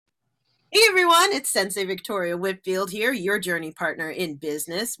Hey everyone, it's Sensei Victoria Whitfield here, your journey partner in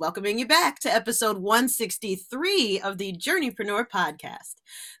business, welcoming you back to episode 163 of the Journeypreneur podcast.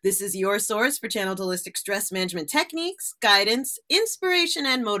 This is your source for channeled holistic stress management techniques, guidance, inspiration,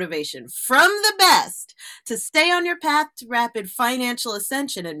 and motivation from the best to stay on your path to rapid financial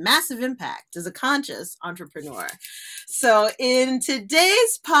ascension and massive impact as a conscious entrepreneur. So, in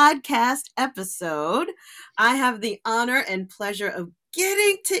today's podcast episode, I have the honor and pleasure of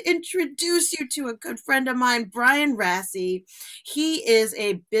getting to introduce you to a good friend of mine, Brian Rassi. He is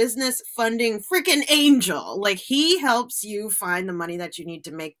a business funding freaking angel. Like, he helps you find the money that you need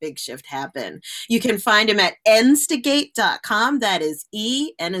to make Big Shift happen. You can find him at enstigate.com. That is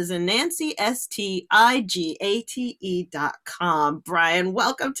N as in Nancy, STIGATE.com. Brian,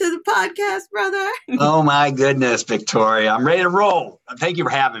 welcome to the podcast, brother. Oh my goodness, Victoria. I'm ready to roll. Thank you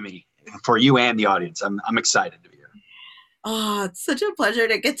for having me, for you and the audience. I'm excited to be here. Oh, it's such a pleasure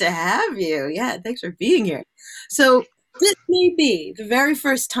to get to have you. Yeah, thanks for being here. So, this may be the very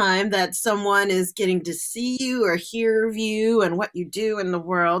first time that someone is getting to see you or hear of you and what you do in the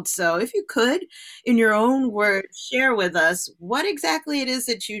world. So, if you could, in your own words, share with us what exactly it is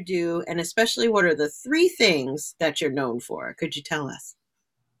that you do, and especially what are the three things that you're known for? Could you tell us?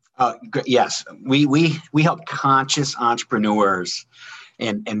 Yes, we help conscious entrepreneurs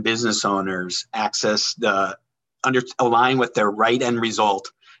and business owners align with their right end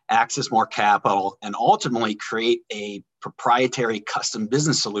result, access more capital, and ultimately create a proprietary custom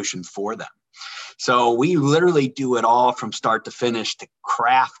business solution for them. So we literally do it all from start to finish to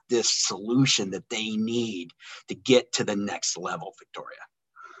craft this solution that they need to get to the next level, Victoria.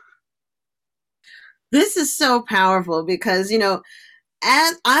 This is so powerful because,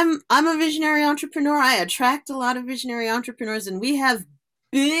 as I'm a visionary entrepreneur. I attract a lot of visionary entrepreneurs, and we have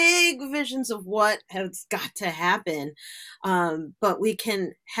big visions of what has got to happen. But we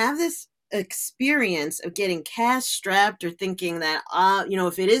can have this experience of getting cash strapped or thinking that,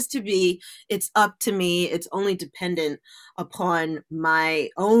 if it is to be, it's up to me. It's only dependent upon my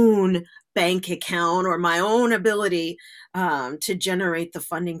own bank account or my own ability to generate the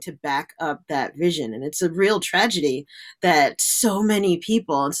funding to back up that vision. And it's a real tragedy that so many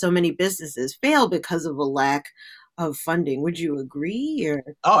people and so many businesses fail because of a lack of funding. Would you agree? Or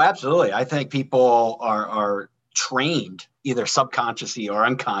Oh, absolutely. I think people are trained either subconsciously or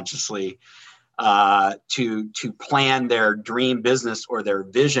unconsciously to plan their dream business or their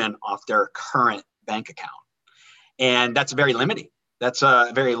vision off their current bank account, and that's very limiting. That's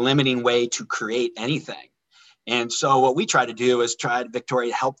a very limiting way to create anything. And so what we try to do is try,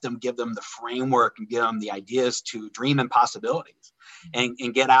 Victoria, to help them, give them the framework and give them the ideas to dream in possibilities and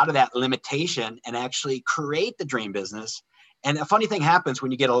get out of that limitation and actually create the dream business. And a funny thing happens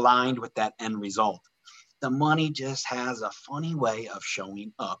when you get aligned with that end result. The money just has a funny way of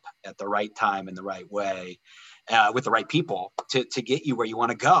showing up at the right time in the right way with the right people to get you where you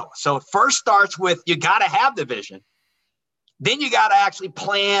want to go. So it first starts with you got to have the vision. Then you got to actually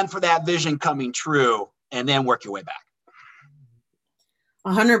plan for that vision coming true and then work your way back.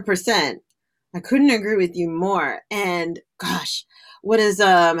 100%. I couldn't agree with you more. And gosh, what is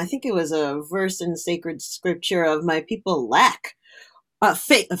I think it was a verse in sacred scripture of my people lack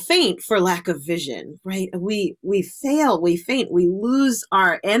faint for lack of vision, right? We fail, we faint, we lose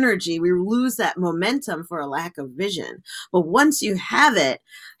our energy, we lose that momentum for a lack of vision. But once you have it,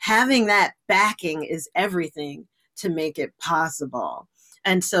 having that backing is everything to make it possible.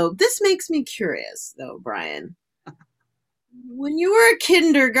 And so this makes me curious, though, Brian. When you were a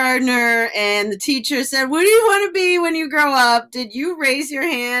kindergartner and the teacher said, "What do you want to be when you grow up?" Did you raise your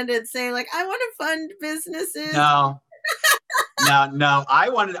hand and say, like, "I want to fund businesses"? No, no. I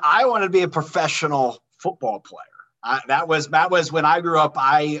wanted to be a professional football player. That was when I grew up.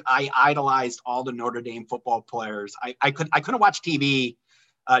 I idolized all the Notre Dame football players. I couldn't watch TV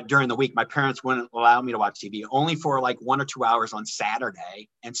during the week. My parents wouldn't allow me to watch TV, only for like 1 or 2 hours on Saturday.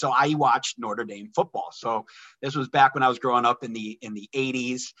 And so I watched Notre Dame football. So this was back when I was growing up in the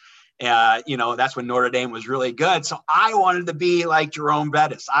 80s. That's when Notre Dame was really good. So I wanted to be like Jerome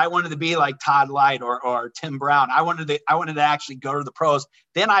Bettis. I wanted to be like Todd Light or Tim Brown. I wanted to actually go to the pros.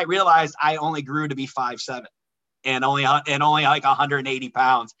 Then I realized I only grew to be 5'7" and only like 180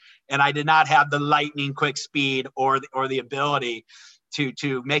 pounds. And I did not have the lightning quick speed or the ability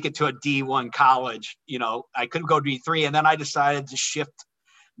to make it to a D1 college. I couldn't go D3. And then I decided to shift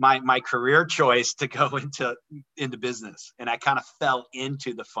my career choice to go into business. And I kind of fell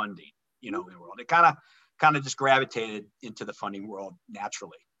into the funding, world. It kind of just gravitated into the funding world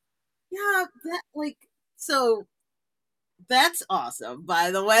naturally. Yeah, so That's awesome,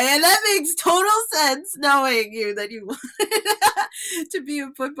 by the way. And that makes total sense knowing you that you wanted to be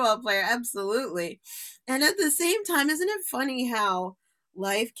a football player. Absolutely. And at the same time, isn't it funny how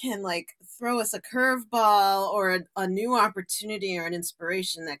life can like throw us a curveball or a new opportunity or an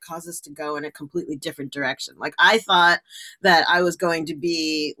inspiration that causes us to go in a completely different direction? Like, I thought that I was going to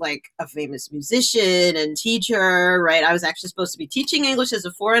be like a famous musician and teacher, right? I was actually supposed to be teaching English as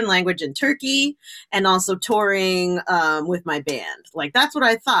a foreign language in Turkey and also touring with my band. Like, that's what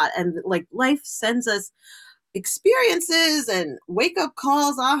I thought. And like, life sends us experiences and wake up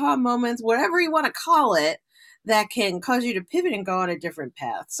calls, aha moments, whatever you want to call it, that can cause you to pivot and go on a different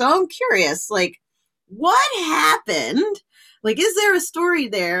path. So I'm curious, like, what happened? Like, is there a story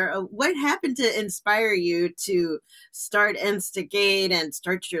there? What happened to inspire you to start Instigate and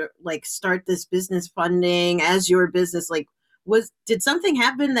start this business funding as your business? Like, did something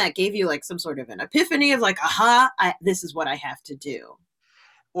happen that gave you like some sort of an epiphany of like, aha, this is what I have to do?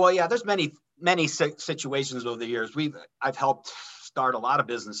 Well, yeah, there's many situations over the years. I've helped start a lot of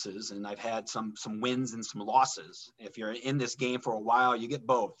businesses, and I've had some wins and some losses. If you're in this game for a while, you get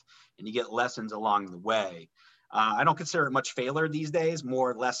both, and you get lessons along the way. I don't consider it much failure these days,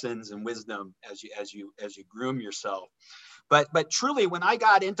 more lessons and wisdom as you groom yourself. But truly, when I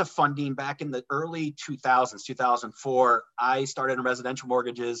got into funding back in the early 2000s, 2004, I started in residential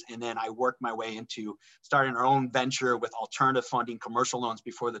mortgages, and then I worked my way into starting our own venture with alternative funding, commercial loans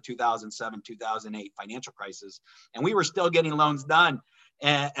before the 2007, 2008 financial crisis. And we were still getting loans done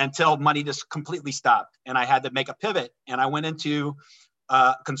until money just completely stopped. And I had to make a pivot, and I went into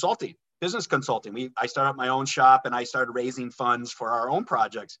consulting, business consulting. I started my own shop, and I started raising funds for our own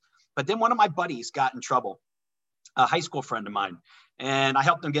projects. But then one of my buddies got in trouble, a high school friend of mine, and I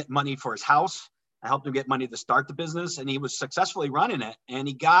helped him get money for his house. I helped him get money to start the business, and he was successfully running it. And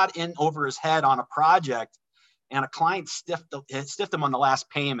he got in over his head on a project, and a client stiffed him on the last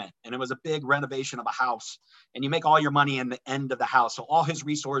payment. And it was a big renovation of a house, and you make all your money in the end of the house. So all his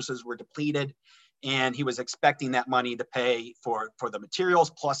resources were depleted, and he was expecting that money to pay for the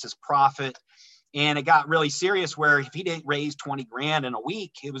materials plus his profit. And it got really serious where if he didn't raise 20 grand in a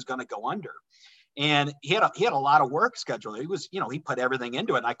week, he was going to go under. And he had a lot of work scheduled. He put everything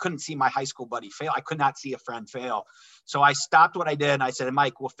into it. And I couldn't see my high school buddy fail. I could not see a friend fail. So I stopped what I did, and I said,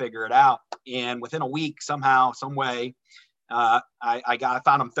 Mike, we'll figure it out. And within a week, somehow, some way, I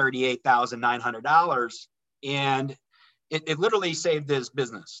found him $38,900, and it literally saved his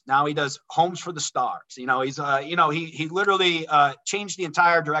business. Now he does homes for the stars. He literally changed the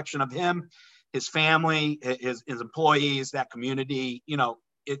entire direction of him, his family, his employees, that community.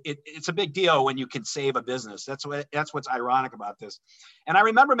 It's a big deal when you can save a business. That's what's ironic about this. And I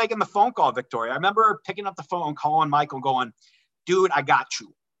remember making the phone call, Victoria. I remember picking up the phone, calling Michael, going, dude, I got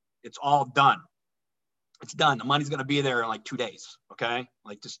you. It's all done. It's done. The money's going to be there in like 2 days. Okay.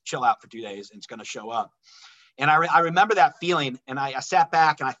 Like, just chill out for 2 days and it's going to show up. And I remember that feeling, and I sat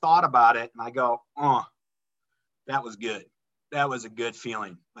back and I thought about it, and I go, oh, that was good. That was a good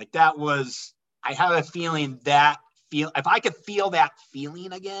feeling. Like, I have a feeling if I could feel that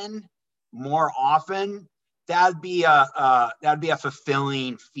feeling again more often, that'd be a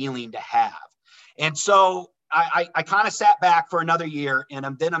fulfilling feeling to have. And so I kind of sat back for another year, and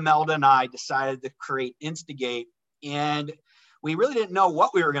then Imelda and I decided to create Instigate, and we really didn't know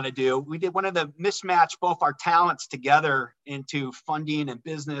what we were going to do. We wanted to mismatch both our talents together into funding and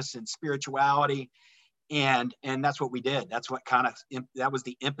business and spirituality. And that's what we did. That was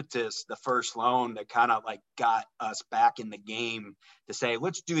the impetus, the first loan that kind of like got us back in the game to say,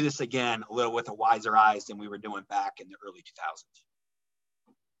 let's do this again a little with a wiser eyes than we were doing back in the early 2000s.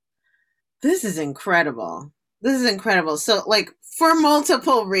 This is incredible. This is incredible. So, like, for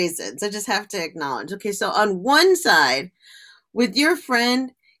multiple reasons, I just have to acknowledge. Okay, so on one side, with your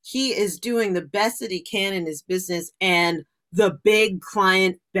friend, he is doing the best that he can in his business, and the big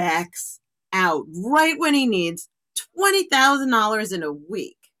client backs out right when he needs $20,000 in a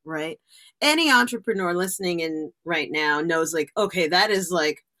week, right? Any entrepreneur listening in right now knows, like, okay, that is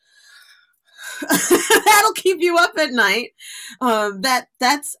like, that'll keep you up at night.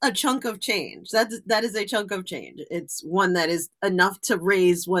 That's a chunk of change. That is a chunk of change. It's one that is enough to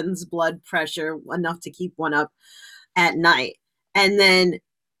raise one's blood pressure, enough to keep one up at night. And then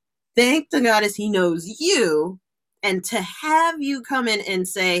thank the goddess he knows you, and to have you come in and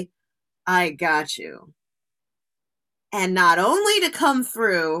say, I got you. And not only to come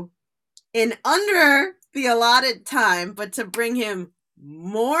through in under the allotted time, but to bring him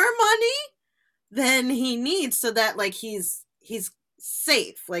more money than he needs, so that like he's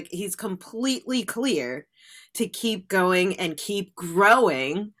safe, like he's completely clear to keep going and keep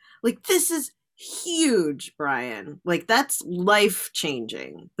growing. Like, this is huge, Brian. Like that's life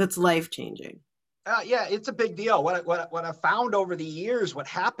changing. That's life changing. Yeah, it's a big deal. What I found over the years, what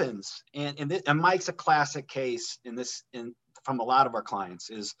happens, and Mike's a classic case in this, from a lot of our clients,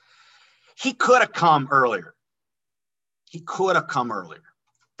 is he could have come earlier. He could have come earlier.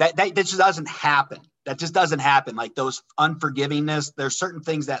 That just doesn't happen. That just doesn't happen. Like those unforgivingness, there's certain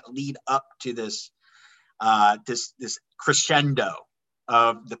things that lead up to this this crescendo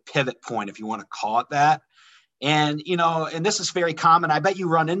of the pivot point, if you want to call it that. And, and this is very common. I bet you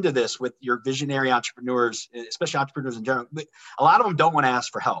run into this with your visionary entrepreneurs, especially entrepreneurs in general. But a lot of them don't want to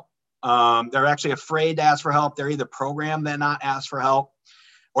ask for help. They're actually afraid to ask for help. They're either programmed to not ask for help,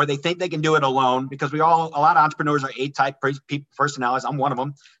 or they think they can do it alone, because a lot of entrepreneurs are A-type personalities. I'm one of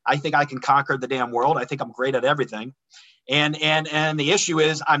them. I think I can conquer the damn world. I think I'm great at everything. And the issue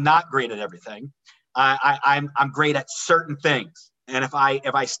is I'm not great at everything. I'm great at certain things. And if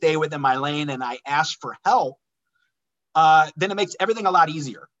I stay within my lane and I ask for help, then it makes everything a lot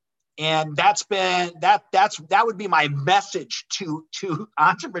easier. And that would be my message to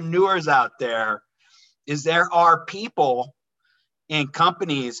entrepreneurs out there, is there are people and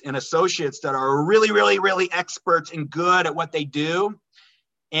companies and associates that are really, really, really experts and good at what they do.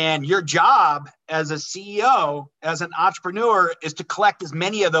 And your job as a CEO, as an entrepreneur, is to collect as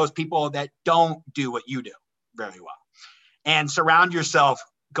many of those people that don't do what you do very well, and surround yourself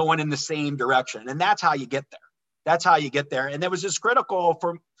going in the same direction. And that's how you get there. That's how you get there. And that was just critical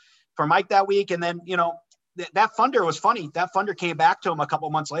for Mike that week. And then, that funder was funny. That funder came back to him a couple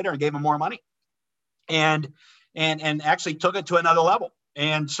of months later and gave him more money, and actually took it to another level.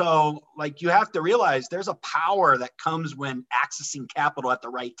 And so, like, you have to realize there's a power that comes when accessing capital at the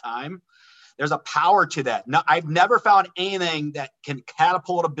right time. There's a power to that. No, I've never found anything that can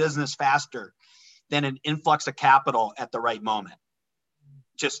catapult a business faster than an influx of capital at the right moment.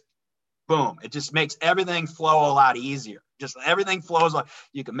 Just boom. It just makes everything flow a lot easier. Just everything flows.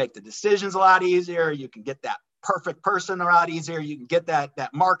 You can make the decisions a lot easier. You can get that perfect person a lot easier. You can get that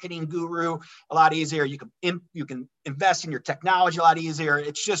marketing guru a lot easier. You can invest in your technology a lot easier.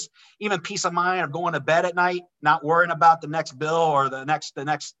 It's just even peace of mind of going to bed at night, not worrying about the next bill or the next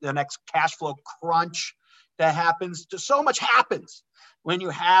cash flow crunch that happens. Just so much happens when you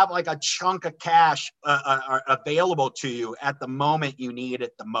have like a chunk of cash available to you at the moment you need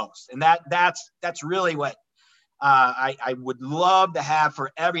it the most. And that's really what I would love to have for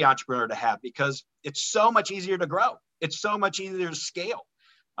every entrepreneur to have, because it's so much easier to grow. It's so much easier to scale.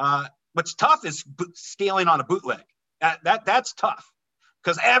 What's tough is scaling on a bootleg. That's tough,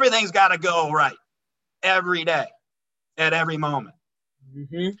 because everything's got to go right every day at every moment.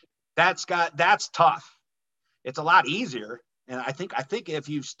 Mm-hmm. That's tough. It's a lot easier. And I think if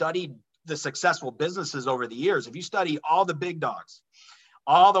you've studied the successful businesses over the years, if you study all the big dogs,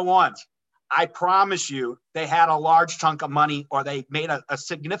 all the ones, I promise you, they had a large chunk of money, or they made a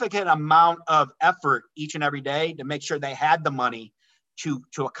significant amount of effort each and every day to make sure they had the money to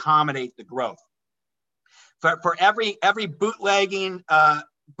accommodate the growth. For every bootlegging,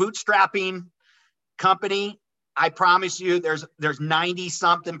 bootstrapping company, I promise you, there's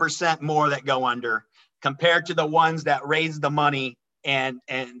 90-something% more that go under, compared to the ones that raised the money and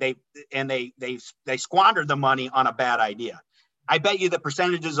they squandered the money on a bad idea. I bet you the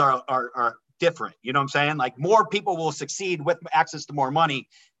percentages are different. You know what I'm saying? Like, more people will succeed with access to more money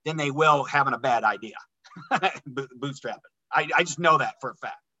than they will having a bad idea. Bootstrapping. I just know that for a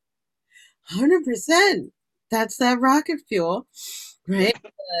fact. 100%. That's that rocket fuel, right?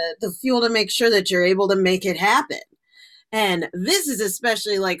 The fuel to make sure that you're able to make it happen. And this is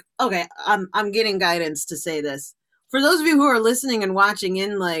especially like, okay, I'm getting guidance to say this. For those of you who are listening and watching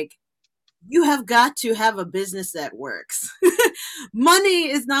in, like, you have got to have a business that works. Money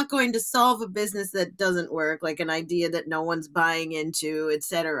is not going to solve a business that doesn't work, like an idea that no one's buying into,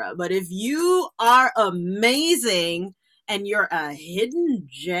 etc. But if you are amazing and you're a hidden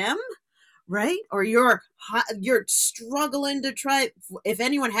gem, right? Or you're struggling to try, if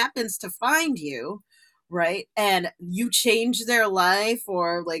anyone happens to find you, right, and you change their life,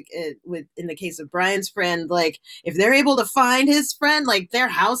 or like in the case of Brian's friend, like if they're able to find his friend, like their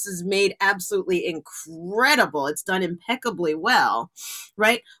house is made absolutely incredible, it's done impeccably well,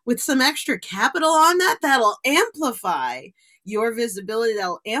 right, with some extra capital on that, that'll amplify your visibility,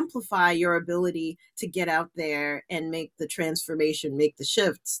 that'll amplify your ability to get out there and make the transformation, make the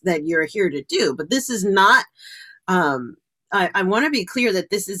shifts that you're here to do. But this is not I want to be clear that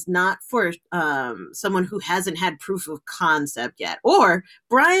this is not for someone who hasn't had proof of concept yet. Or,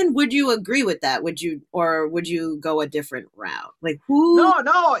 Brian, would you agree with that? Would you go a different route? Like, who?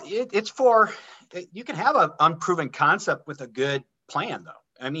 No, it's for, you can have an unproven concept with a good plan,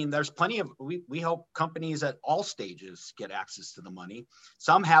 though. I mean, there's plenty of, we help companies at all stages get access to the money.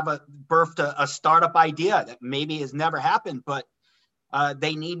 Some have birthed a startup idea that maybe has never happened, but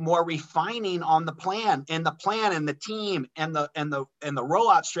they need more refining on the plan, and the team and the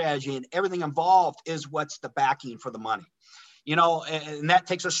rollout strategy and everything involved is what's the backing for the money. You know, and that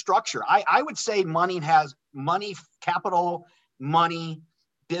takes a structure. I would say capital money,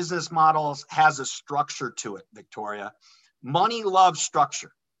 business models has a structure to it, Victoria. Money loves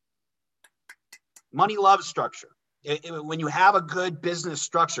structure. Money loves structure. When you have a good business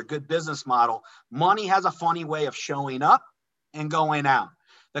structure, good business model, money has a funny way of showing up and going out.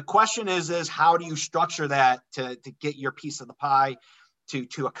 The question is how do you structure that to get your piece of the pie,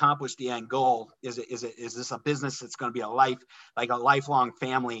 to accomplish the end goal? Is this a business that's going to be a lifelong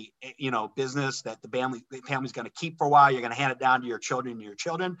family, business that the family's going to keep for a while? You're going to hand it down to your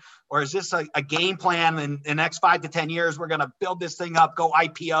children, or is this a game plan in the next 5 to 10 years? We're going to build this thing up, go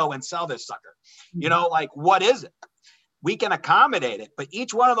IPO and sell this sucker. What is it? We can accommodate it, but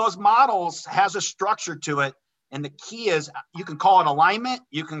each one of those models has a structure to it. And the key is, you can call it alignment,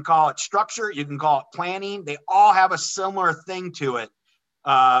 you can call it structure, you can call it planning. They all have a similar thing to it.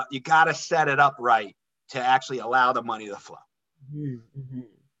 You got to set it up right to actually allow the money to flow. Mm-hmm.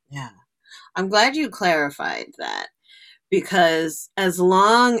 Yeah. I'm glad you clarified that, because as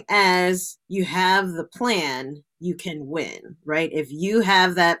long as you have the plan, you can win, right? If you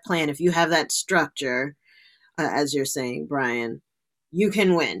have that plan, if you have that structure, as you're saying, Brian, you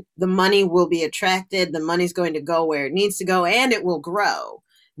can win. The money will be attracted. The money's going to go where it needs to go, and it will grow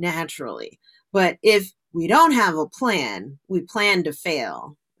naturally. But if we don't have a plan, we plan to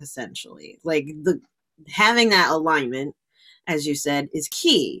fail, essentially. Having that alignment, as you said, is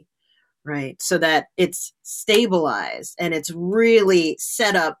key, right? So that it's stabilized and it's really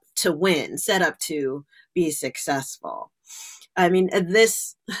set up to win, set up to be successful. I mean,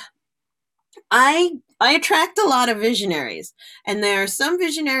 I attract a lot of visionaries, and there are some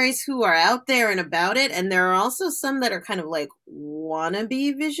visionaries who are out there and about it. And there are also some that are kind of like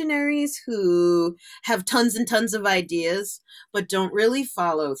wannabe visionaries who have tons and tons of ideas, but don't really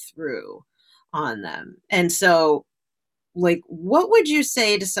follow through on them. And so, what would you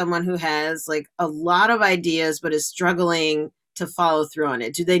say to someone who has a lot of ideas, but is struggling to follow through on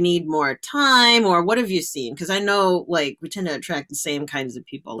it? Do they need more time, or what have you seen? Because I know we tend to attract the same kinds of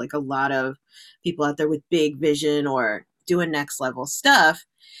people, a lot of people out there with big vision or doing next level stuff.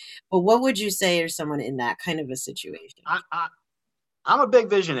 But what would you say to someone in that kind of a situation? I'm a big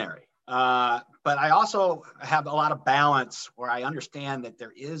visionary, but I also have a lot of balance where I understand that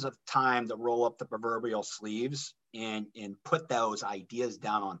there is a time to roll up the proverbial sleeves and put those ideas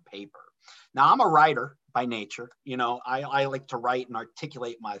down on paper. Now, I'm a writer by nature. I like to write and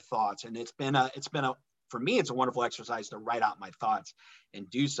articulate my thoughts, and for me, it's a wonderful exercise to write out my thoughts and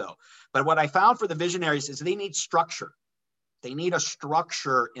do so. But what I found for the visionaries is they need structure. They need a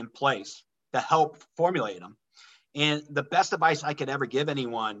structure in place to help formulate them. And the best advice I could ever give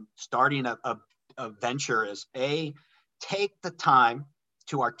anyone starting a venture is, take the time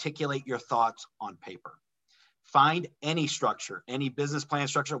to articulate your thoughts on paper. Find any structure, any business plan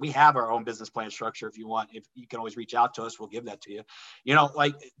structure. We have our own business plan structure. If you want, if you can always reach out to us, we'll give that to you.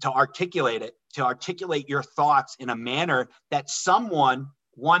 To articulate your thoughts in a manner that someone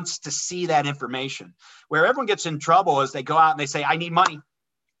wants to see that information. Where everyone gets in trouble is they go out and they say, I need money.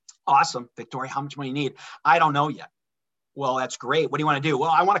 Awesome, Victoria, how much money you need? I don't know yet. Well, that's great. What do you want to do?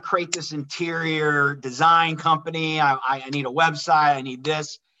 Well, I want to create this interior design company. I need a website. I need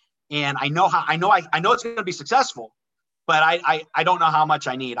this. And I know it's going to be successful, but I don't know how much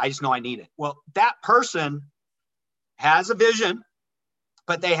I need. I just know I need it. Well, that person has a vision,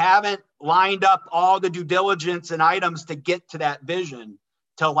 but they haven't lined up all the due diligence and items to get to that vision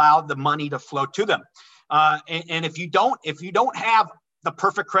to allow the money to flow to them. And if you don't have the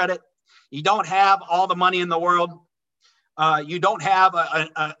perfect credit, you don't have all the money in the world, you don't have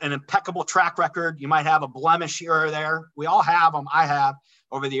an impeccable track record, you might have a blemish here or there. We all have them. I have.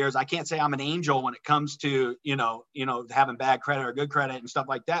 Over the years, I can't say I'm an angel when it comes to, having bad credit or good credit and stuff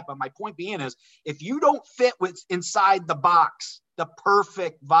like that. But my point being is, if you don't fit inside the box, the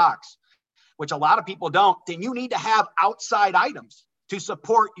perfect box, which a lot of people don't, then you need to have outside items to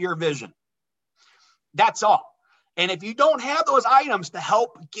support your vision. That's all. And if you don't have those items to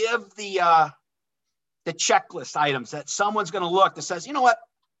help give the checklist items that someone's going to look that says, you know what,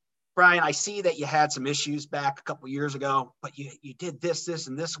 Brian, I see that you had some issues back a couple of years ago, but you did this,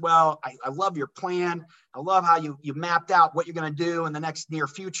 and this well. I love your plan. I love how you mapped out what you're going to do in the next near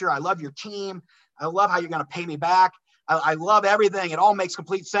future. I love your team. I love how you're going to pay me back. I love everything. It all makes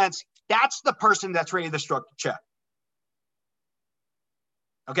complete sense. That's the person that's ready to stroke the check.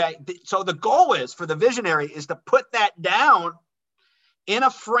 Okay. So the goal is for the visionary is to put that down in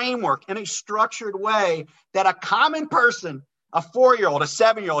a framework, in a structured way that a common person, a 4-year-old, a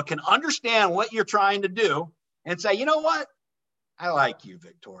 7-year-old can understand what you're trying to do and say, you know what? I like you,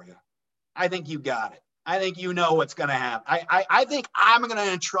 Victoria. I think you got it. I think you know what's going to happen. I think I'm going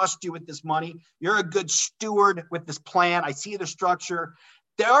to entrust you with this money. You're a good steward with this plan. I see the structure.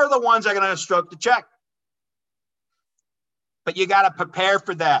 They're the ones that are going to stroke the check. But you got to prepare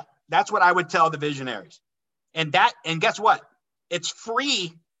for that. That's what I would tell the visionaries. And guess what? It's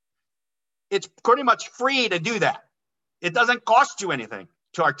free. It's pretty much free to do that. It doesn't cost you anything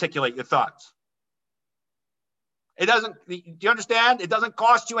to articulate your thoughts. It doesn't, do you understand? It doesn't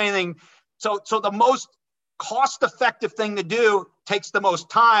cost you anything. So the most cost-effective thing to do takes the most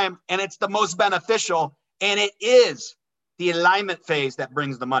time, and it's the most beneficial, and it is the alignment phase that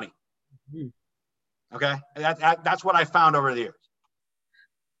brings the money. Okay? That's what I found over the years.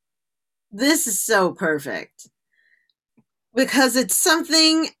 This is so perfect because it's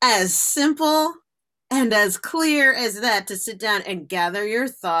something as simple and as clear as that, to sit down and gather your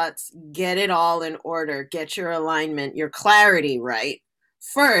thoughts, get it all in order, get your alignment, your clarity right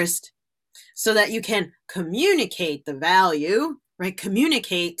first, so that you can communicate the value, right?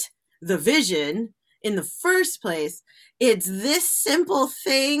 Communicate the vision in the first place. It's this simple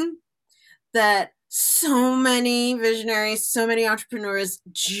thing that so many visionaries, so many entrepreneurs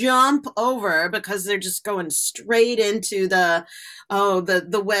jump over because they're just going straight into the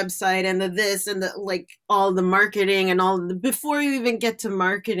website and the this and the, like, all the marketing and all the, before you even get to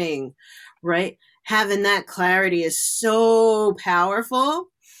marketing, right? Having that clarity is so powerful.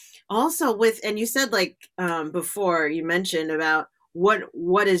 Also with, and you said, like, before you mentioned about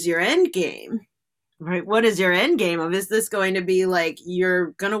what is your end game, right? What is your end game of, is this going to be like,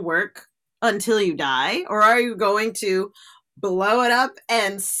 you're going to work until you die, or are you going to blow it up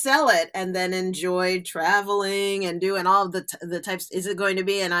and sell it and then enjoy traveling and doing all the types? Is it going to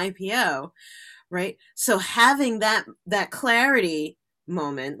be an IPO, right? So having that clarity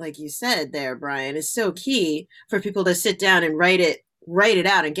moment, like you said there, Brian, is so key for people to sit down and write it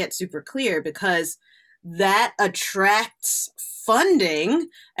out and get super clear, because that attracts funding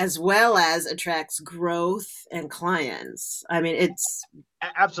as well as attracts growth and clients. I mean, it's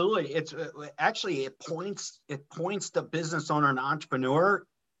absolutely, it's actually, it points the business owner and entrepreneur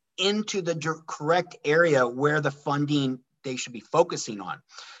into the correct area where the funding they should be focusing on.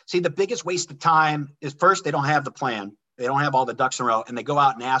 See, the biggest waste of time is, first, they don't have the plan. They don't have all the ducks in a row, and they go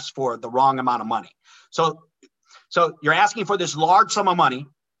out and ask for the wrong amount of money. So you're asking for this large sum of money.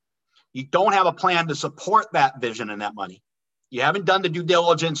 You don't have a plan to support that vision and that money. You haven't done the due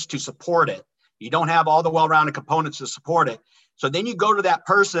diligence to support it. You don't have all the well-rounded components to support it. So then you go to that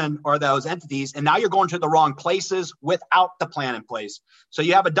person or those entities, and now you're going to the wrong places without the plan in place. So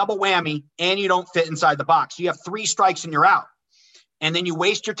you have a double whammy, and you don't fit inside the box. You have 3 strikes and you're out. And then you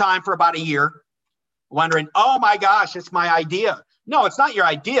waste your time for about a year wondering, oh my gosh, it's my idea. No, it's not your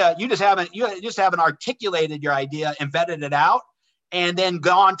idea. You just haven't articulated your idea and vetted it out, and then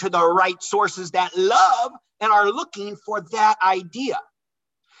gone to the right sources that love and are looking for that idea.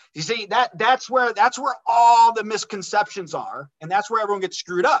 You see, that's where all the misconceptions are, and that's where everyone gets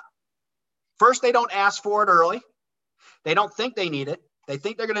screwed up. First, they don't ask for it early. They don't think they need it. They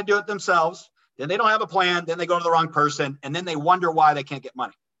think they're going to do it themselves. Then they don't have a plan. Then they go to the wrong person, and then they wonder why they can't get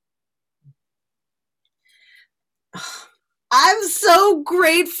money. I'm so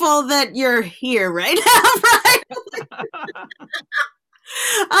grateful that you're here right now, Brian.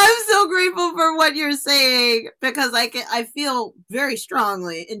 I'm so grateful for what you're saying, because I feel very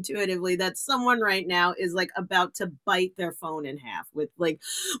strongly, intuitively, that someone right now is like about to bite their phone in half with, like,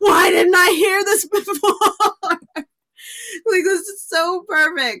 why didn't I hear this before? Like, this is so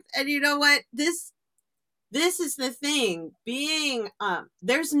perfect. And you know what? This is the thing. Being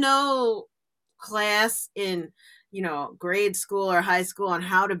there's no class in, grade school or high school on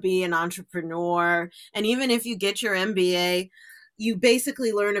how to be an entrepreneur. And even if you get your MBA, you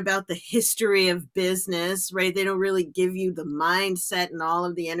basically learn about the history of business, right? They don't really give you the mindset and all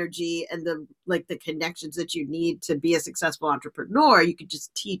of the energy and the connections that you need to be a successful entrepreneur. You could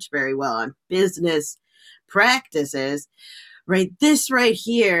just teach very well on business practices, right? This right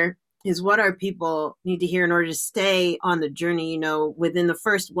here is what our people need to hear in order to stay on the journey. Within the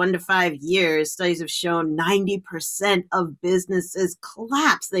first 1 to 5 years, studies have shown 90% of businesses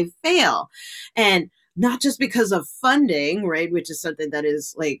collapse, they fail. And not just because of funding, right, which is something that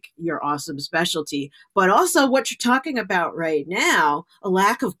is like your awesome specialty, but also what you're talking about right now, a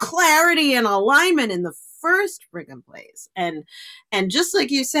lack of clarity and alignment in the first friggin' place. And just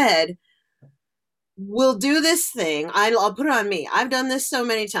like you said, we'll do this thing. I'll put it on me. I've done this so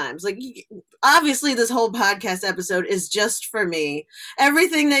many times. Like, obviously, this whole podcast episode is just for me.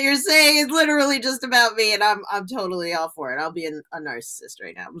 Everything that you're saying is literally just about me, and I'm totally all for it. I'll be a narcissist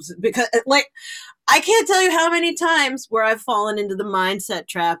right now because, like, I can't tell you how many times where I've fallen into the mindset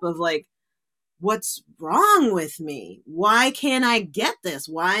trap of like, what's wrong with me? Why can't I get this?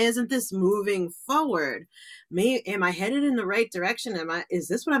 Why isn't this moving forward? Am I headed in the right direction? Is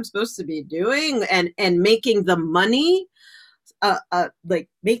this what I'm supposed to be doing? And making the money, like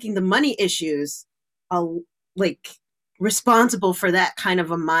making the money issues, like responsible for that kind of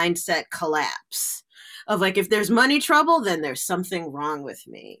a mindset collapse of like, if there's money trouble, then there's something wrong with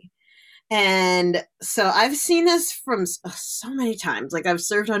me. And so I've seen this from so many times. Like, I've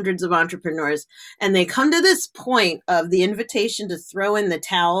served hundreds of entrepreneurs, and they come to this point of the invitation to throw in the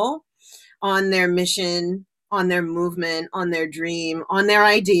towel on their mission, on their movement, on their dream, on their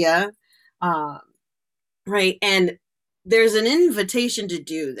idea. Right. And there's an invitation to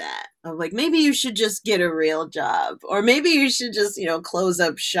do that of like, maybe you should just get a real job, or maybe you should just, close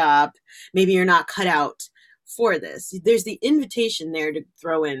up shop. Maybe you're not cut out for this. There's the invitation there to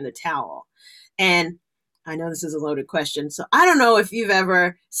throw in the towel. And I know this is a loaded question, so I don't know if you've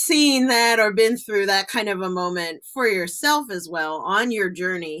ever seen that or been through that kind of a moment for yourself as well on your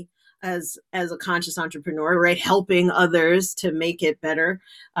journey as a conscious entrepreneur, right? Helping others to make it better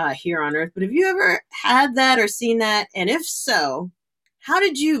here on earth. But have you ever had that or seen that? And if so, how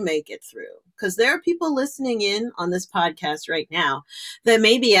did you make it through? Because there are people listening in on this podcast right now that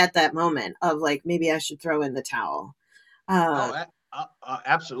may be at that moment of like, maybe I should throw in the towel.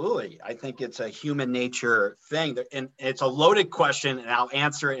 Absolutely. I think it's a human nature thing, and it's a loaded question, and I'll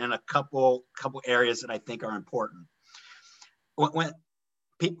answer it in a couple areas that I think are important. When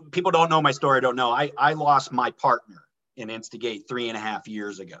people don't know my story, I lost my partner in Instigate 3.5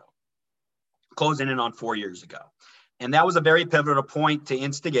 years ago, closing in on 4 years ago. And that was a very pivotal point to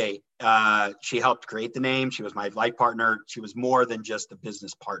Instigate. She helped create the name. She was my life partner. She was more than just a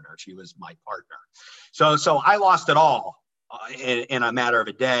business partner. She was my partner. So I lost it all in a matter of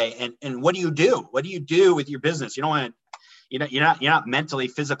a day. And what do you do? What do you do with your business? You don't want to, you're not mentally,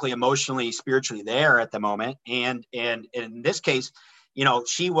 physically, emotionally, spiritually there at the moment. And in this case,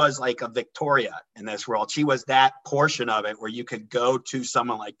 she was like a Victoria in this world. She was that portion of it where you could go to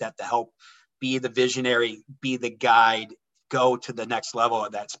someone like that to help be the visionary, be the guide, go to the next level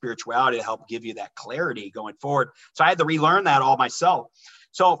of that spirituality to help give you that clarity going forward. So I had to relearn that all myself.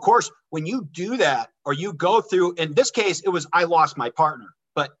 So of course, when you do that, or you go through, in this case, it was, I lost my partner,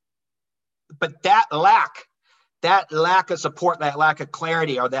 but that lack of support, that lack of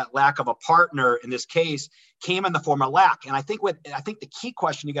clarity, or that lack of a partner in this case came in the form of lack. And I think the key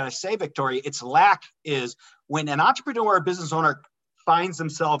question you got to say, Victoria, it's lack is when an entrepreneur or business owner finds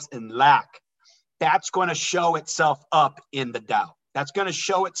themselves in lack, that's going to show itself up in the doubt. That's going to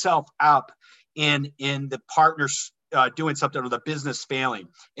show itself up in the partners doing something or the business failing.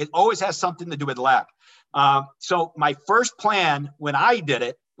 It always has something to do with lack. So my first plan when I did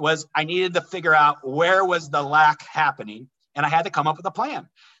it was I needed to figure out where was the lack happening, and I had to come up with a plan.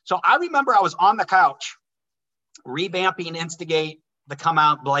 So I remember I was on the couch revamping Instigate to come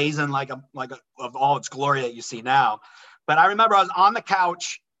out blazing like of all its glory that you see now. But I remember I was on the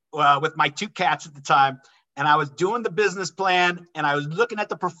couch with my 2 cats at the time, and I was doing the business plan, and I was looking at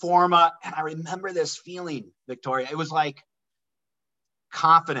the pro forma, and I remember this feeling, Victoria. It was like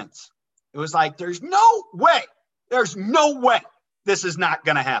confidence. It was like, there's no way this is not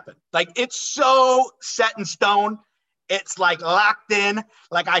going to happen. Like, it's so set in stone. It's like locked in.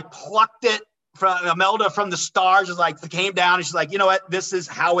 Like I plucked it from Imelda from the stars. It's like, it came down, and she's like, you know what? This is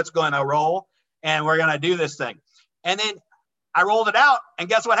how it's going to roll, and we're going to do this thing. And then I rolled it out, and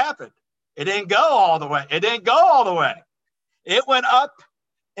guess what happened? It didn't go all the way. It went up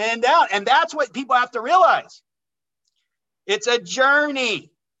and down. And that's what people have to realize. It's a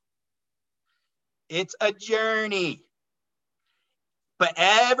journey. But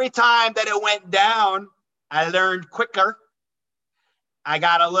every time that it went down, I learned quicker. I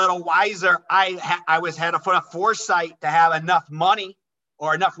got a little wiser. I had a foresight to have enough money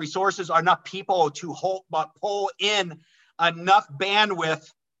or enough resources or enough people to pull in enough bandwidth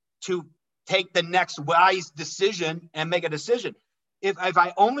to take the next wise decision and make a decision. If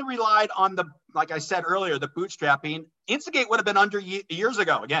I only relied on like I said earlier, the bootstrapping, Instigate would have been under years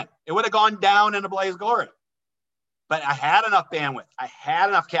ago. Again, it would have gone down in a blaze of glory. But I had enough bandwidth. I had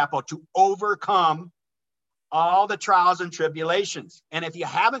enough capital to overcome all the trials and tribulations. And if you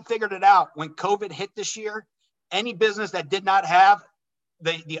haven't figured it out, when COVID hit this year, any business that did not have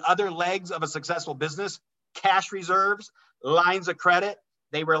the other legs of a successful business, cash reserves, lines of credit,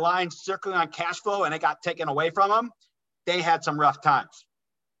 they were relying strictly on cash flow and it got taken away from them, they had some rough times.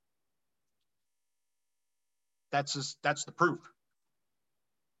 That's the proof.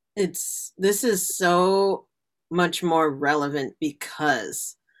 This is so much more relevant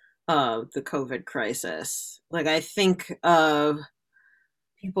because of the COVID crisis. Like, I think of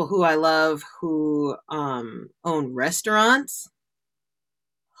people who I love who own restaurants,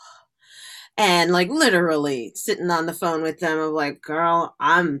 and like literally sitting on the phone with them of like, girl,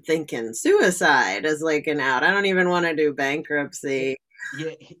 I'm thinking suicide as like an out. I don't even want to do bankruptcy.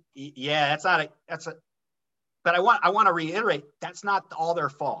 Yeah, but I want to reiterate, that's not all their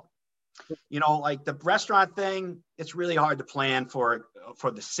fault. Like the restaurant thing, it's really hard to plan for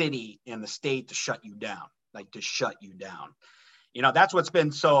the city and the state to shut you down, That's what's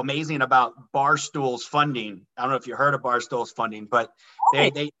been so amazing about Barstool's funding. I don't know if you heard of Barstool's funding, but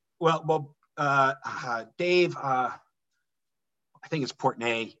Dave, I think it's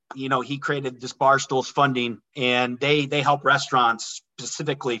Portnoy, he created this Barstool's funding, and they help restaurants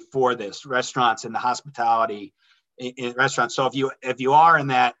specifically for this, restaurants in the hospitality in restaurants. So if you are in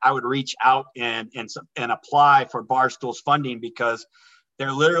that, I would reach out and apply for Barstool's funding, because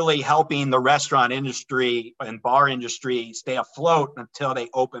they're literally helping the restaurant industry and bar industry stay afloat until they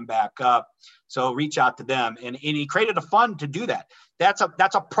open back up. So reach out to them. And he created a fund to do that. That's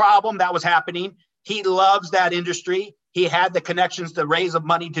a problem that was happening. He loves that industry. He had the connections to raise the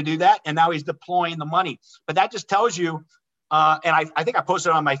money to do that. And now he's deploying the money. But that just tells you, and I think I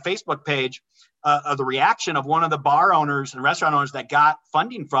posted on my Facebook page, of the reaction of one of the bar owners and restaurant owners that got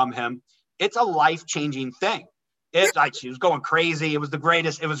funding from him. It's a life-changing thing. It's like, she was going crazy. It was the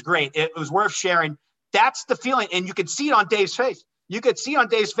greatest. It was great. It was worth sharing. That's the feeling. And you could see it on Dave's face.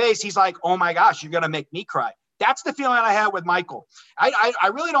 He's like, oh my gosh, you're going to make me cry. That's the feeling I had with Michael. I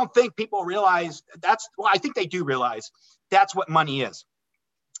really don't think people realize I think they do realize that's what money is.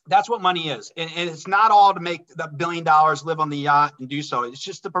 That's what money is. And it's not all to make the $1 billion, live on the yacht and do so. It's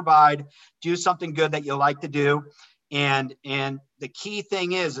just to do something good that you like to do. And the key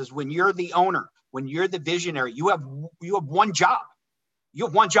thing is when you're the owner, when you're the visionary, you have one job. You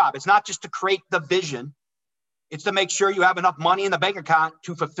have one job. It's not just to create the vision. It's to make sure you have enough money in the bank account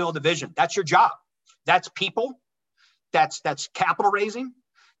to fulfill the vision. That's your job. That's people. That's capital raising.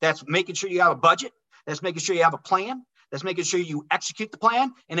 That's making sure you have a budget. That's making sure you have a plan. That's making sure you execute the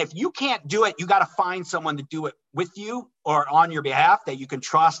plan. And if you can't do it, you got to find someone to do it with you or on your behalf that you can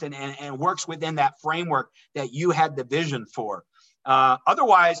trust and works within that framework that you had the vision for.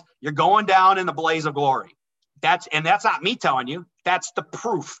 Otherwise, you're going down in the blaze of glory. That's not me telling you. That's the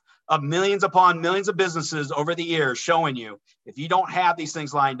proof of millions upon millions of businesses over the years showing you, if you don't have these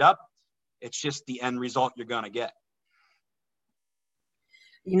things lined up, it's just the end result you're going to get.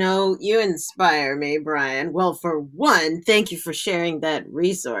 You inspire me, Brian. Well, for one, thank you for sharing that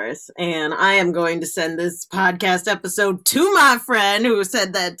resource. And I am going to send this podcast episode to my friend who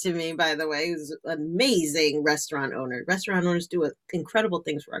said that to me, by the way, who's an amazing restaurant owner. Restaurant owners do incredible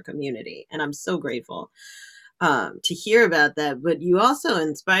things for our community. And I'm so grateful to hear about that. But you also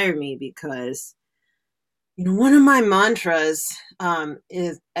inspire me because, one of my mantras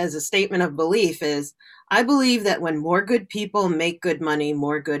is, as a statement of belief, is I believe that when more good people make good money,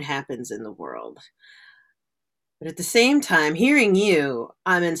 more good happens in the world. But at the same time, hearing you,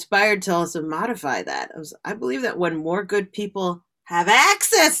 I'm inspired to also modify that. I believe that when more good people have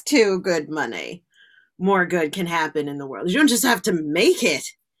access to good money, more good can happen in the world. You don't just have to make it.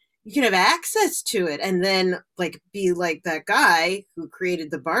 You can have access to it and then be like that guy who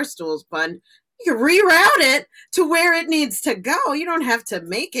created the Barstools Fund. You can reroute it to where it needs to go. You don't have to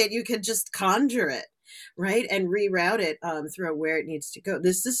make it. You can just conjure it, right? And reroute it through where it needs to go.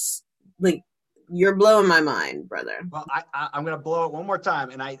 This is you're blowing my mind, brother. Well, I'm going to blow it one more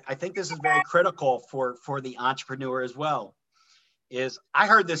time. And I think this is very critical for the entrepreneur as well. Is I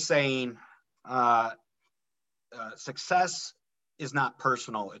heard this saying, success is not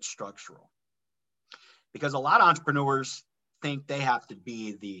personal, it's structural. Because a lot of entrepreneurs think they have to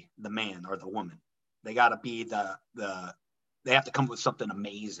be the man or the woman. They got to be they have to come up with something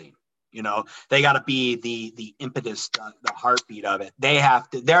amazing. They got to be the impetus, the heartbeat of it.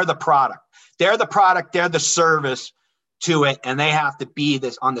 They're the product. They're the service to it. And they have to be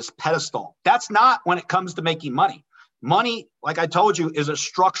on this pedestal. That's not when it comes to making money. Money, like I told you, is a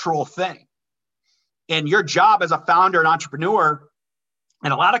structural thing. And your job as a founder and entrepreneur,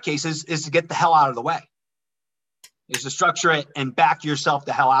 in a lot of cases, is to get the hell out of the way. Is to structure it and back yourself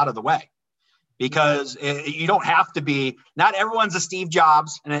the hell out of the way. Because you don't have to be, not everyone's a Steve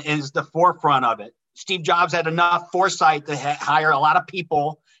Jobs and is the forefront of it. Steve Jobs had enough foresight to hire a lot of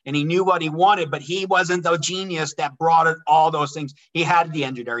people and he knew what he wanted, but he wasn't the genius that brought it, all those things. He had the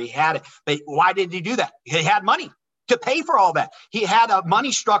engineer, he had it. But why did he do that? He had money to pay for all that. He had a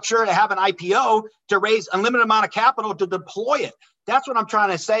money structure to have an IPO to raise a limited amount of capital to deploy it. That's what I'm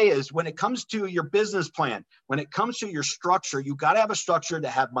trying to say is when it comes to your business plan, when it comes to your structure, you got to have a structure to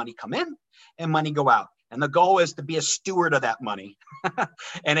have money come in and money go out. And the goal is to be a steward of that money.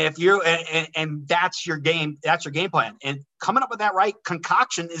 And if you and that's your game plan. And coming up with that right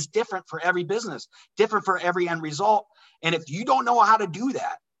concoction is different for every business, different for every end result. And if you don't know how to do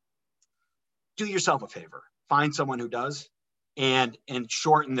that, do yourself a favor. Find someone who does and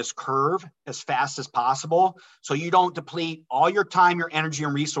shorten this curve as fast as possible so you don't deplete all your time, your energy,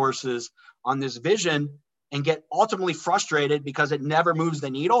 and resources on this vision and get ultimately frustrated because it never moves the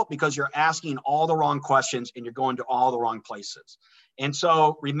needle because you're asking all the wrong questions and you're going to all the wrong places. And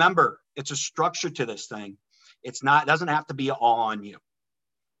so remember, it's a structure to this thing. It doesn't have to be all on you.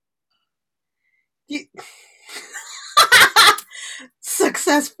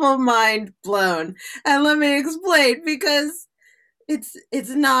 Successful mind blown. And let me explain, because it's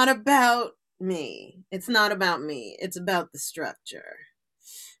not about me. It's not about me. It's about the structure.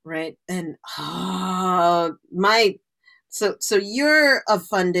 Right. And so you're a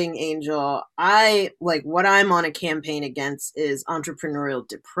funding angel. What I'm on a campaign against is entrepreneurial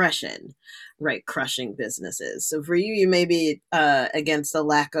depression, right? Crushing businesses. So for you may be against the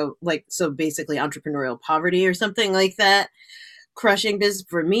lack of so basically entrepreneurial poverty or something like that. Crushing business.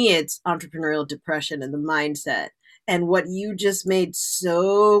 For me, it's entrepreneurial depression and the mindset. And what you just made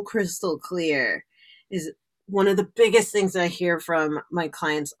so crystal clear is one of the biggest things I hear from my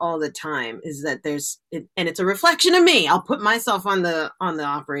clients all the time is that and it's a reflection of me. I'll put myself on the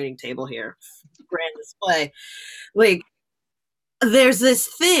operating table here, grand display. There's this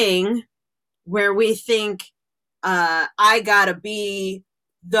thing where we think I gotta be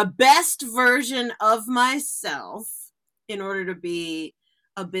the best version of myself in order to be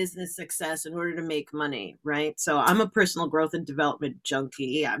a business success, in order to make money, right? So I'm a personal growth and development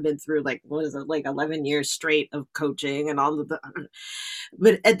junkie. I've been through 11 years straight of coaching and all of the,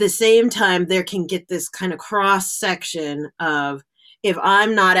 but at the same time, there can get this kind of cross section of, if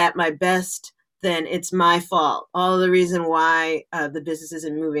I'm not at my best, then it's my fault. All the reason why the business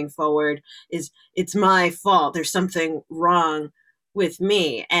isn't moving forward is it's my fault. There's something wrong with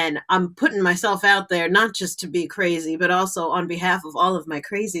me. And I'm putting myself out there, not just to be crazy, but also on behalf of all of my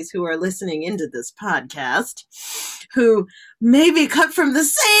crazies who are listening into this podcast, who may be cut from the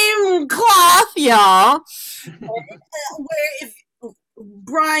same cloth, y'all. Where if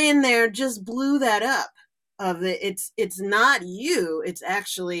Brian there just blew that up of it's not you, it's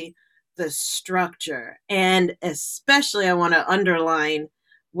actually the structure. And especially I want to underline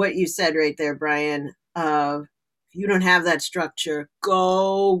what you said right there, Brian, of you don't have that structure,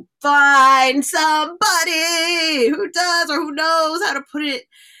 go find somebody who does or who knows how to put it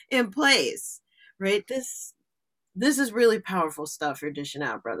in place, right? This is really powerful stuff you're dishing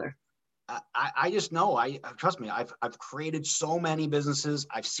out, brother. I just know, trust me, I've created so many businesses.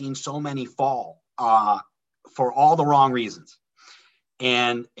 I've seen so many fall for all the wrong reasons.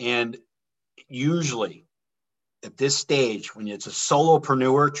 And usually at this stage, when it's a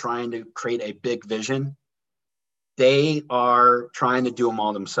solopreneur trying to create a big vision, they are trying to do them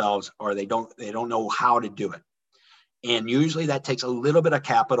all themselves, or they don't know how to do it. And usually that takes a little bit of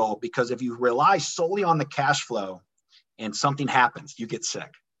capital, because if you rely solely on the cash flow and something happens, you get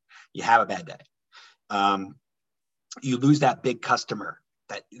sick, you have a bad day, you lose that big customer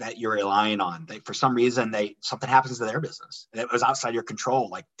that you're relying on. For some reason, something happens to their business that was outside your control,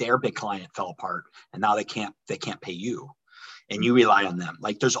 like their big client fell apart and now they can't pay you, and you rely on them.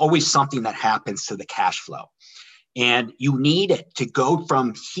 Like there's always something that happens to the cash flow. And you need it to go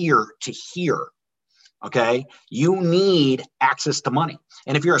from here to here, okay? You need access to money.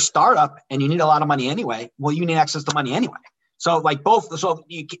 And if you're a startup and you need a lot of money anyway, well, you need access to money anyway. So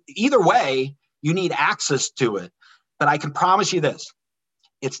either way, you need access to it. But I can promise you this,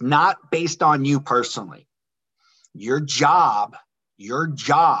 it's not based on you personally. Your job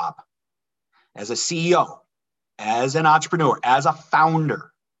as a CEO, as an entrepreneur, as a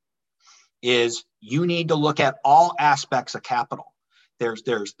founder, is you need to look at all aspects of capital. There's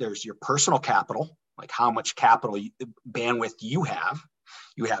your personal capital, like how much capital bandwidth you have.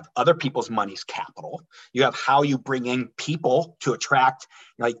 You have other people's money's capital. You have how you bring in people to attract,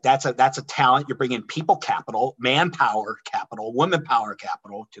 like that's a talent. You're bringing people capital, manpower capital, women power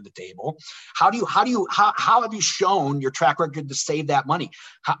capital to the table. How have you shown your track record to save that money?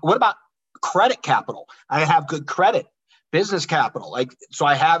 What about credit capital? I have good credit. Business capital, like, so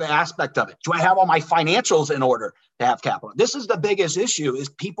I have an aspect of it. Do I have all my financials in order to have capital? This is the biggest issue, is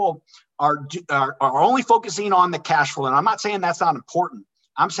people are only focusing on the cash flow. And I'm not saying that's not important.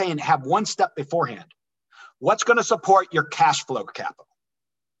 I'm saying have one step beforehand. What's going to support your cash flow capital?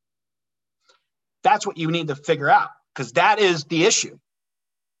 That's what you need to figure out, because that is the issue.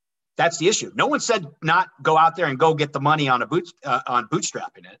 That's the issue. No one said not go out there and go get the money on on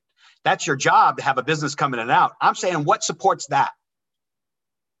bootstrapping it. That's your job, to have a business coming in and out. I'm saying, what supports that?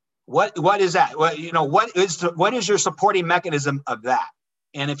 What is that? Well, what is your supporting mechanism of that?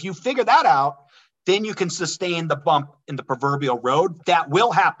 And if you figure that out, then you can sustain the bump in the proverbial road. That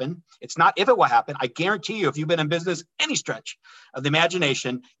will happen. It's not if it will happen. I guarantee you, if you've been in business any stretch of the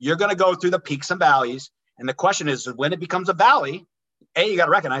imagination, you're going to go through the peaks and valleys. And the question is, when it becomes a valley, A, you got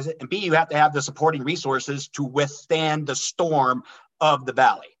to recognize it, and B, you have to have the supporting resources to withstand the storm of the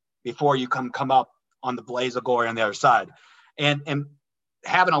valley before you come up on the blaze of glory on the other side. And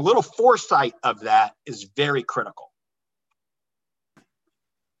having a little foresight of that is very critical.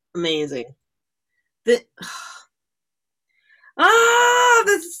 Amazing. This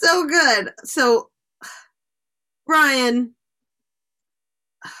is so good. So, Brian.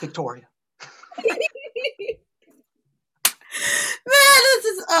 Victoria. Man, this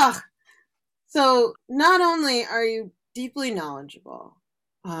is, So not only are you deeply knowledgeable,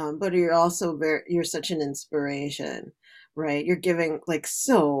 but you're also you're such an inspiration, right? You're giving like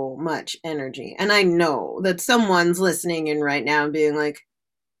so much energy. And I know that someone's listening in right now and being like,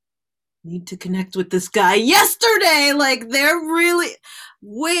 need to connect with this guy yesterday. Like, they're really,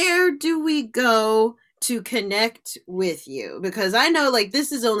 where do we go to connect with you? Because I know, like,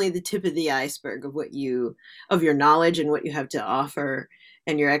 this is only the tip of the iceberg of of your knowledge and what you have to offer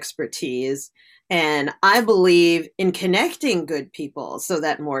and your expertise. And I believe in connecting good people so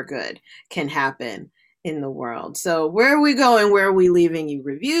that more good can happen in the world. So where are we going? Where are we leaving you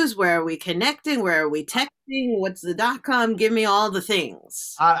reviews? Where are we connecting? Where are we texting? What's the .com? Give me all the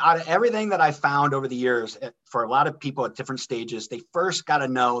things. Out of everything that I found over the years, for a lot of people at different stages, they first got to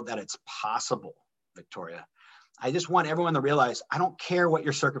know that it's possible, Victoria. I just want everyone to realize, I don't care what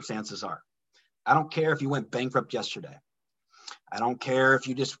your circumstances are. I don't care if you went bankrupt yesterday. I don't care if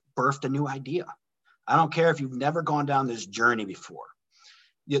you just birthed a new idea. I don't care if you've never gone down this journey before.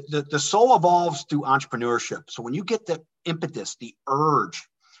 The soul evolves through entrepreneurship. So when you get the impetus, the urge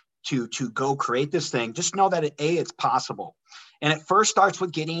to go create this thing, just know that it's possible. And it first starts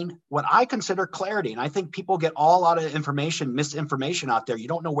with getting what I consider clarity. And I think people get a lot of misinformation out there. You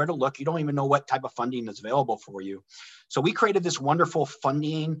don't know where to look. You don't even know what type of funding is available for you. So we created this wonderful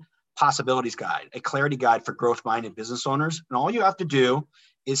funding possibilities guide, a clarity guide for growth-minded business owners. And all you have to do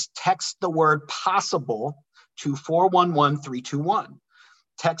is text the word possible to 411321.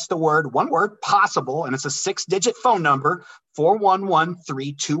 Text the word, one word, possible, and it's a 6-digit phone number,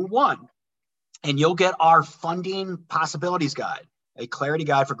 411321. And you'll get our funding possibilities guide, a clarity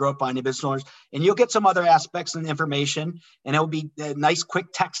guide for growth-minded business owners. And you'll get some other aspects and information, and it'll be a nice quick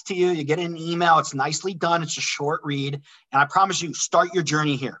text to you. You get an email. It's nicely done. It's a short read. And I promise you, start your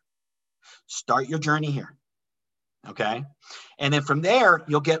journey here. Start your journey here. Okay. And then from there,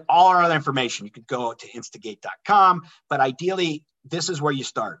 you'll get all our other information. You could go to instigate.com, but ideally, this is where you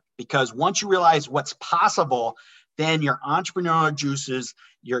start, because once you realize what's possible, then your entrepreneurial juices,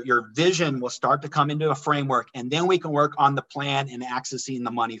 your vision will start to come into a framework, and then we can work on the plan and accessing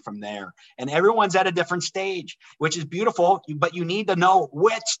the money from there. And everyone's at a different stage, which is beautiful, but you need to know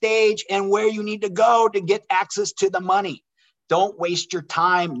which stage and where you need to go to get access to the money. Don't waste your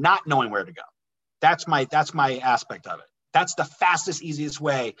time not knowing where to go. That's my aspect of it. That's the fastest, easiest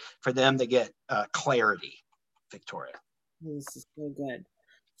way for them to get clarity, Victoria. This is so good.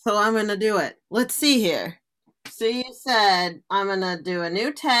 So I'm going to do it. Let's see here. So you said I'm going to do a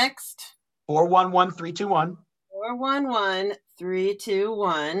new text. 411321.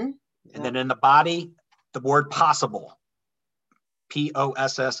 411321. And then in the body, the word possible.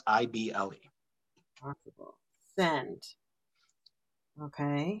 POSSIBLE. Possible. Send.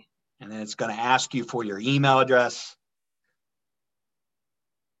 Okay. And then it's going to ask you for your email address.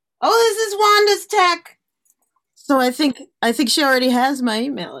 Oh, this is Wanda's tech. So I think she already has my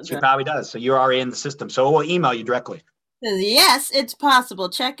email address. She probably does. So you're already in the system. So we'll email you directly. Yes, it's possible.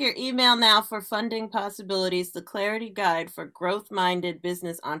 Check your email now for funding possibilities, the clarity guide for growth-minded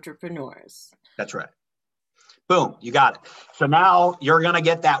business entrepreneurs. That's right. Boom, you got it. So now you're going to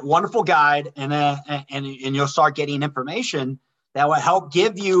get that wonderful guide, and you'll start getting information that will help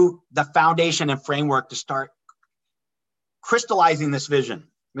give you the foundation and framework to start crystallizing this vision.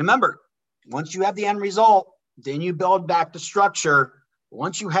 Remember, once you have the end result, then you build back the structure.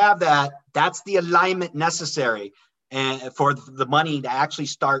 Once you have that, that's the alignment necessary. and for the money to actually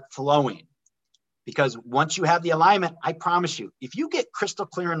start flowing. Because once you have the alignment, I promise you, if you get crystal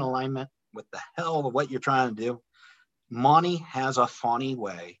clear in alignment with the hell of what you're trying to do, money has a funny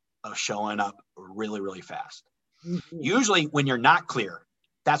way of showing up really, really fast. Mm-hmm. Usually when you're not clear,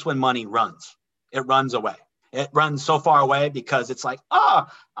 that's when money runs. It runs away. It runs so far away because it's like,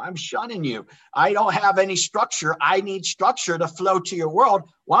 I'm shunning you. I don't have any structure. I need structure to flow to your world.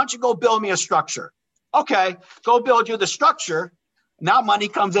 Why don't you go build me a structure? Okay, go build you the structure. Now money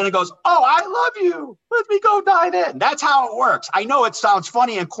comes in and goes, I love you. Let me go dive in. That's how it works. I know it sounds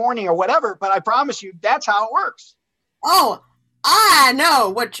funny and corny or whatever, but I promise you that's how it works. Oh, I know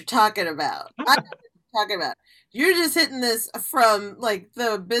what you're talking about. I know what you're talking about. You're just hitting this from like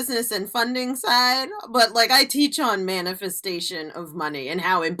the business and funding side, but like I teach on manifestation of money and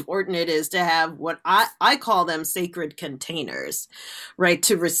how important it is to have what I call them sacred containers, right,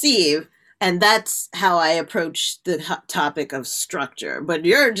 to receive. And that's how I approach the topic of structure. But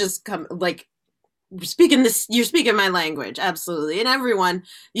you're just you're speaking my language. Absolutely. And everyone,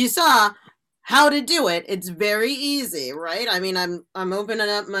 you saw how to do it. It's very easy, right? I mean, I'm opening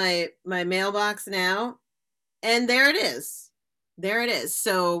up my mailbox now, and there it is. There it is.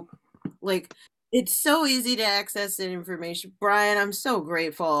 So like, it's so easy to access that information. Brian, I'm so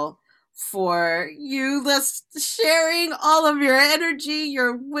grateful for you just sharing all of your energy,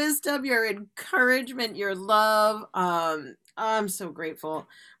 your wisdom, your encouragement, your love. I'm so grateful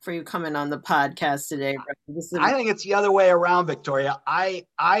for you coming on the podcast today. I think it's the other way around, Victoria. I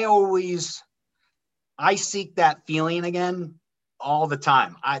seek that feeling again all the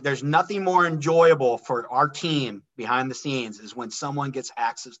time. There's nothing more enjoyable for our team behind the scenes is when someone gets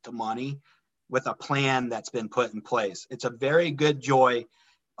access to money with a plan that's been put in place. It's a very good joy.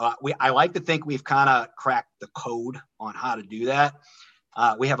 I like to think we've kind of cracked the code on how to do that.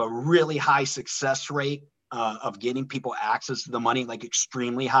 We have a really high success rate of getting people access to the money, like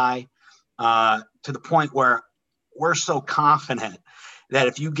extremely high, to the point where we're so confident that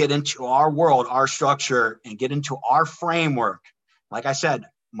if you get into our world, our structure, and get into our framework, like I said,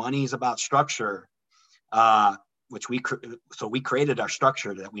 money is about structure, which we created our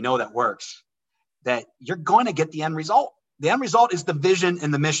structure that we know that works, that you're going to get the end result. The end result is the vision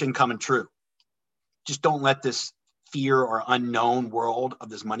and the mission coming true. Just don't let this fear or unknown world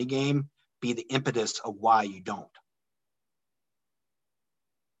of this money game be the impetus of why you don't.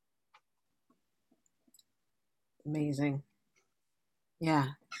 Amazing. Yeah.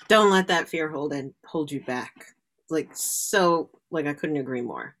 Don't let that fear hold you back. I couldn't agree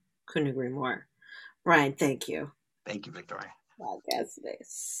more. Couldn't agree more. Brian, thank you. Thank you, Victoria. Podcast today.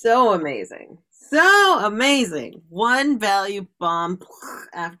 So amazing. So amazing. One value bomb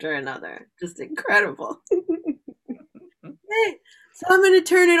after another. Just incredible. Hey, so I'm going to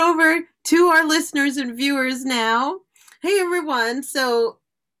turn it over to our listeners and viewers now. Hey, everyone. So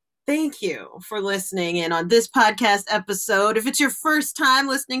thank you for listening in on this podcast episode. If it's your first time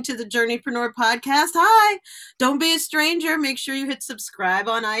listening to the Journeypreneur podcast, hi, don't be a stranger. Make sure you hit subscribe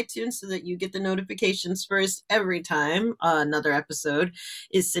on iTunes so that you get the notifications first every time another episode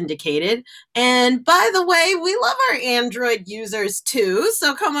is syndicated. And by the way, we love our Android users too.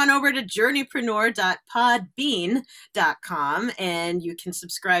 So come on over to journeypreneur.podbean.com and you can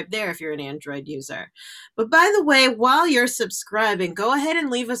subscribe there if you're an Android user. But by the way, while you're subscribing, go ahead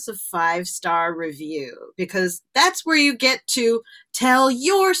and leave us a 5-star review because that's where you get to tell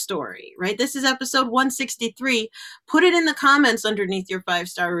your story, right? This is episode 163. Put it in the comments underneath your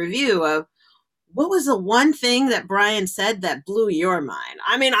 5-star review of what was the one thing that Brian said that blew your mind?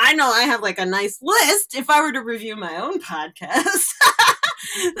 I mean, I know I have like a nice list if I were to review my own podcast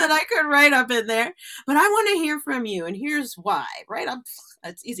that I could write up in there, but I want to hear from you and here's why, right?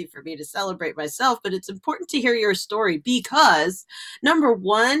 It's easy for me to celebrate myself, but it's important to hear your story because number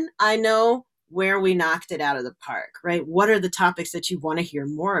one, I know where we knocked it out of the park, right? What are the topics that you want to hear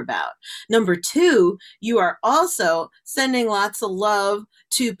more about? Number two, you are also sending lots of love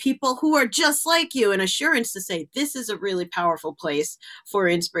to people who are just like you and assurance to say, this is a really powerful place for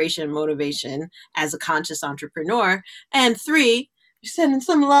inspiration and motivation as a conscious entrepreneur. And three, you're sending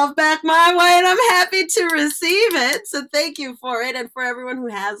some love back my way and I'm happy to receive it. So thank you for it. And for everyone who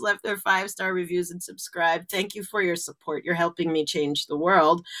has left their 5-star reviews and subscribed, thank you for your support. You're helping me change the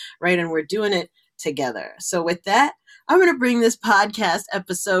world, right? And we're doing it together. So with that, I'm going to bring this podcast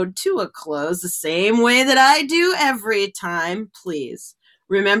episode to a close the same way that I do every time. Please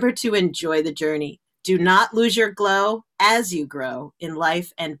remember to enjoy the journey. Do not lose your glow as you grow in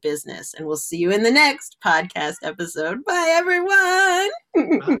life and business. And we'll see you in the next podcast episode. Bye, everyone.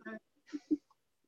 Bye.